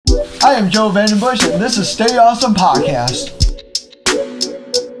I am Joe Vandenbush, and this is Stay Awesome Podcast.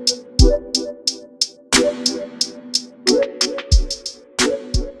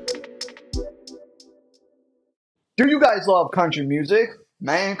 Do you guys love country music?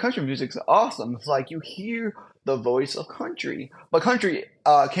 Man, country music's awesome. It's like you hear the voice of country. But country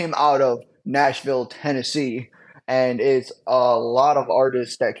came out of Nashville, Tennessee, and it's a lot of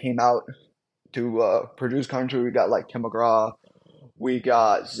artists that came out to produce country. We got like Tim McGraw, we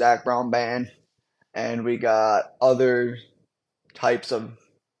got Zach Brown Band, and we got other types of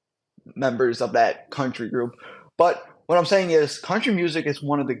members of that country group. But what I'm saying is, country music is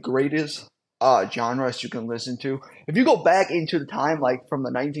one of the greatest genres you can listen to. If you go back into the time, like from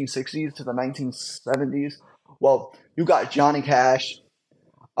the 1960s to the 1970s, well, you got Johnny Cash.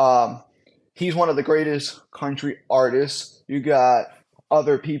 He's one of the greatest country artists. You got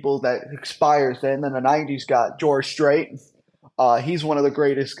other people that expires then. In the 90s, got George Strait. He's one of the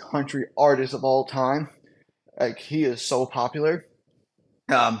greatest country artists of all time. Like, he is so popular.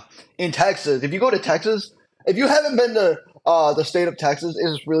 In Texas, if you go to Texas, if you haven't been to the state of Texas,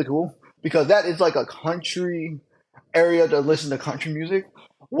 it's really cool because that is like a country area to listen to country music.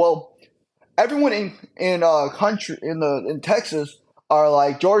 Well, everyone in Texas are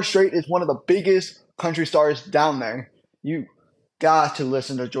like, George Strait is one of the biggest country stars down there. You got to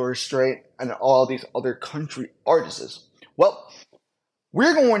listen to George Strait and all these other country artists. Well,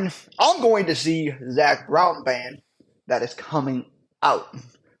 I'm going to see Zach Brown Band that is coming out.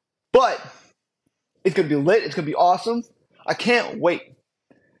 But it's going to be lit. It's going to be awesome. I can't wait.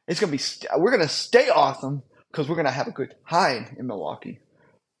 We're going to stay awesome because we're going to have a good time in Milwaukee.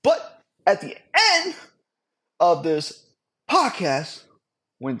 But at the end of this podcast,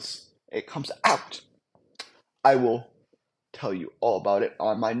 when it comes out, I will tell you all about it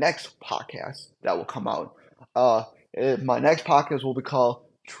on my next podcast that will come out. My next podcast will be called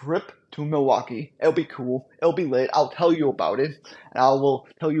Trip to Milwaukee. It'll be cool. It'll be lit. I'll tell you about it. And I will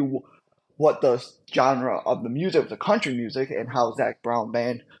tell you what the genre of the music, the country music, and how Zach Brown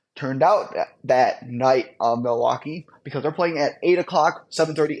Band turned out that night of Milwaukee. Because they're playing at 8 o'clock,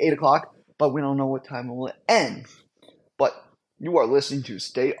 7:30, 8 o'clock. But we don't know what time it will end. But you are listening to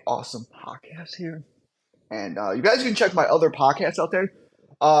Stay Awesome Podcast here. And you guys can check my other podcasts out there.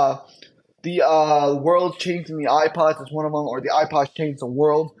 The World Changing the iPods is one of them, or the iPods Changed the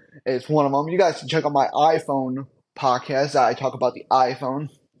World is one of them. You guys can check out my iPhone podcast. I talk about the iPhone,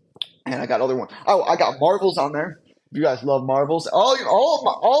 and I got other ones. Oh, I got Marvels on there. If you guys love Marvels, all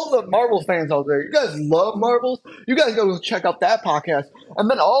the Marvel fans out there, you guys love Marvels. You guys go check out that podcast, and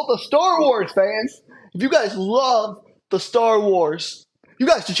then all the Star Wars fans, if you guys love the Star Wars, you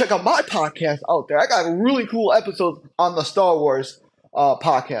guys should check out my podcast out there. I got really cool episodes on the Star Wars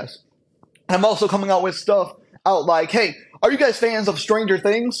podcast. I'm also coming out with stuff out like, hey, are you guys fans of Stranger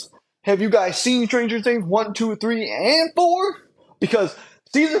Things? Have you guys seen Stranger Things 1, 2, 3, and 4? Because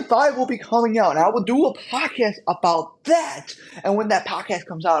season 5 will be coming out, and I will do a podcast about that. And when that podcast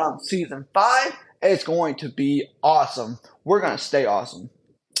comes out on season 5, it's going to be awesome. We're going to stay awesome.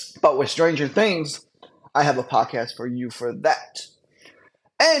 But with Stranger Things, I have a podcast for you for that.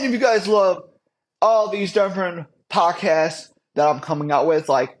 And if you guys love all these different podcasts that I'm coming out with,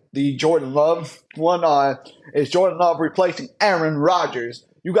 like the Jordan Love one is Jordan Love replacing Aaron Rodgers.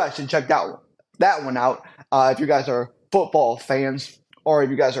 You guys should check that one out if you guys are football fans or if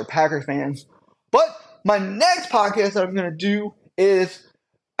you guys are Packers fans. But my next podcast that I'm going to do is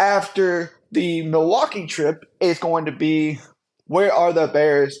after the Milwaukee trip is going to be where are the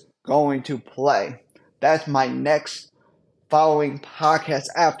Bears going to play? That's my next following podcast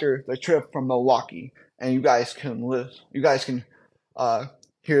after the trip from Milwaukee. And you guys can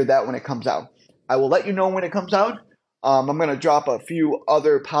hear that when it comes out. I will let you know when it comes out. I'm going to drop a few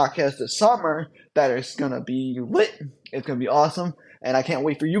other podcasts this summer that is going to be lit. It's going to be awesome. And I can't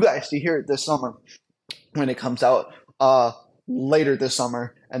wait for you guys to hear it this summer when it comes out later this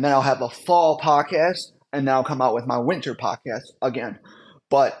summer. And then I'll have a fall podcast. And then I'll come out with my winter podcast again.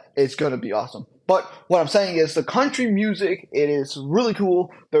 But it's going to be awesome. But what I'm saying is the country music, it is really cool.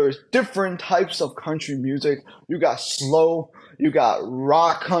 There's different types of country music. You got slow, you got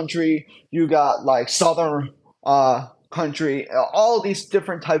rock country, you got like southern country, all these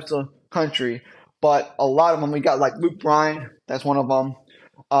different types of country. But a lot of them, we got like Luke Bryan, that's one of them.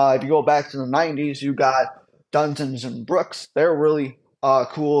 If you go back to the 90s, you got Dunsons and Brooks. They're really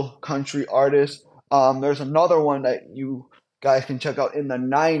cool country artists. There's another one that you guys can check out in the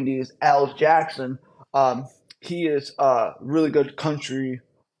 90s, Al Jackson. He is a really good country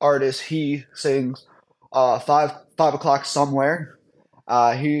artist. He sings 5 o'clock somewhere.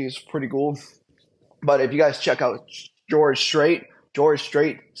 He's pretty cool. But if you guys check out George Strait, George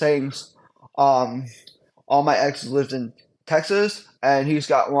Strait sings, um, "All My Exes Lived in Texas," and he's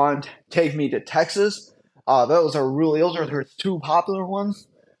got one, "Take Me to Texas." Those are the two popular ones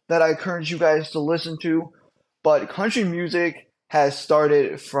that I encourage you guys to listen to. But country music has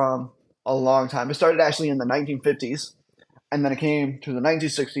started from a long time. It started actually in the 1950s, and then it came to the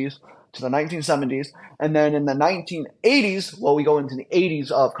 1960s, to the 1970s, and then in the 1980s, well, we go into the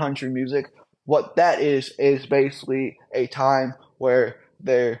 80s of country music. What that is basically a time where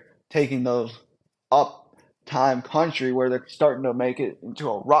they're taking those up time country where they're starting to make it into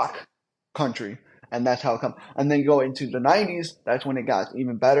a rock country. And that's how it comes. And then you go into the 90s, that's when it got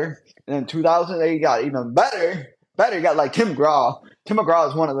even better. And then 2000, it got even better. Better, you got like Tim McGraw. Tim McGraw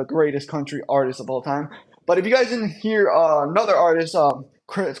is one of the greatest country artists of all time. But if you guys didn't hear another artist,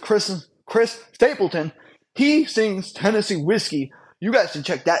 Chris Stapleton, he sings Tennessee Whiskey. You guys should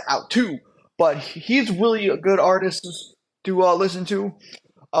check that out too. But he's really a good artist to listen to.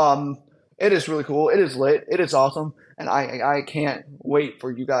 Um, it is really cool. It is lit. It is awesome, and I can't wait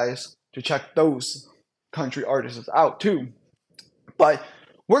for you guys to check those country artists out too. But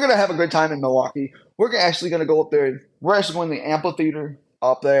we're gonna have a good time in Milwaukee. We're actually gonna go up there. We're actually going to the amphitheater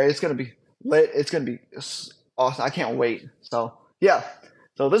up there. It's gonna be lit. It's gonna be awesome. I can't wait. So yeah.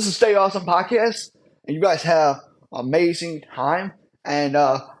 So this is Stay Awesome Podcast, and you guys have amazing time and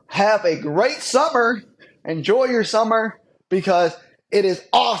have a great summer. Enjoy your summer because it is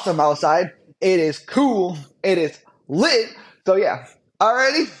awesome outside. It is cool. It is lit. So yeah.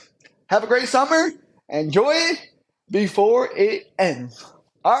 Alrighty. Have a great summer. Enjoy it before it ends.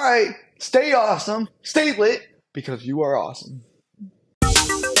 All right. Stay awesome. Stay lit because you are awesome.